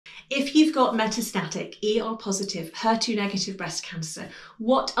If you've got metastatic ER+ve HER2-negative breast cancer,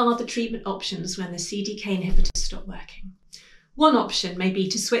 what are the treatment options when the CDK inhibitors stop working? One option may be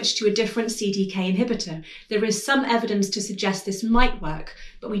to switch to a different CDK inhibitor. There is some evidence to suggest this might work,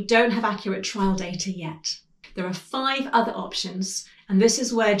 but we don't have accurate trial data yet. There are 5 other options, and this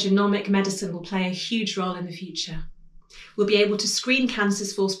is where genomic medicine will play a huge role in the future. We'll be able to screen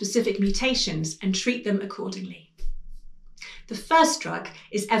cancers for specific mutations and treat them accordingly. The first drug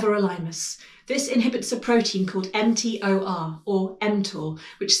is Everolimus. This inhibits a protein called mTOR, or mTOR,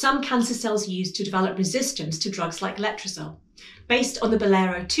 which some cancer cells use to develop resistance to drugs like letrozole. Based on the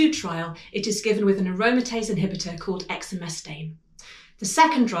Bolero-2 trial, it is given with an aromatase inhibitor called exemestane. The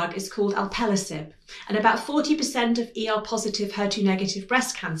second drug is called Alpelisib, and about 40% of ER+ve HER2-negative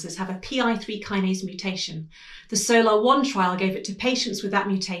breast cancers have a PI3 kinase mutation. The SOLAR-1 trial gave it to patients with that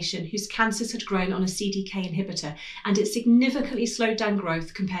mutation whose cancers had grown on a CDK inhibitor, and it significantly slowed down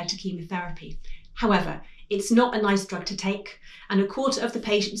growth compared to chemotherapy. However, it's not a nice drug to take, and a quarter of the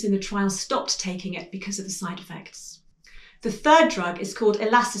patients in the trial stopped taking it because of the side effects. The third drug is called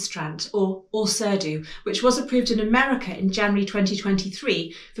elacestrant, or Orserdu, which was approved in America in January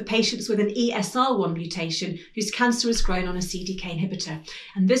 2023 for patients with an ESR1 mutation whose cancer has grown on a CDK inhibitor.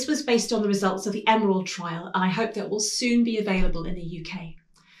 And this was based on the results of the Emerald trial, and I hope that will soon be available in the UK.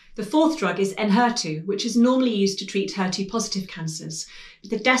 The fourth drug is Enhertu, which is normally used to treat HER2-positive cancers.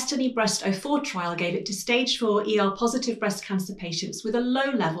 But the DESTINY-Breast04 trial gave it to stage 4 ER+ve breast cancer patients with a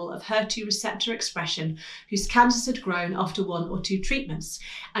low level of HER2 receptor expression whose cancers had grown after 1 or 2 treatments,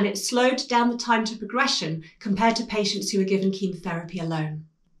 and it slowed down the time to progression compared to patients who were given chemotherapy alone.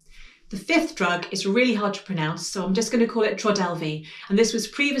 The fifth drug is really hard to pronounce, so I'm just going to call it Trodelvy, and this was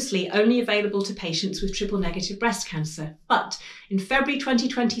previously only available to patients with triple-negative breast cancer. But in February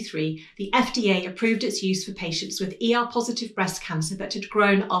 2023, the FDA approved its use for patients with ER+ve breast cancer that had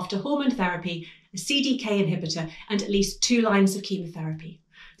grown after hormone therapy, a CDK inhibitor, and at least 2 lines of chemotherapy.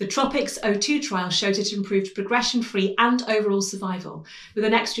 The TROPiCS-02 trial showed it improved progression-free and overall survival, with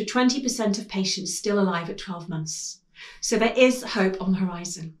an extra 20% of patients still alive at 12 months. So there is hope on the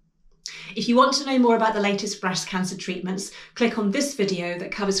horizon. If you want to know more about the latest breast cancer treatments, click on this video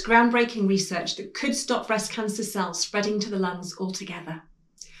that covers groundbreaking research that could stop breast cancer cells spreading to the lungs altogether.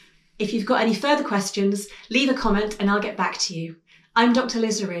 If you've got any further questions, leave a comment and I'll get back to you. I'm Dr.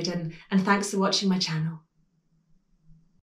 Liz O'Riordan, and thanks for watching my channel.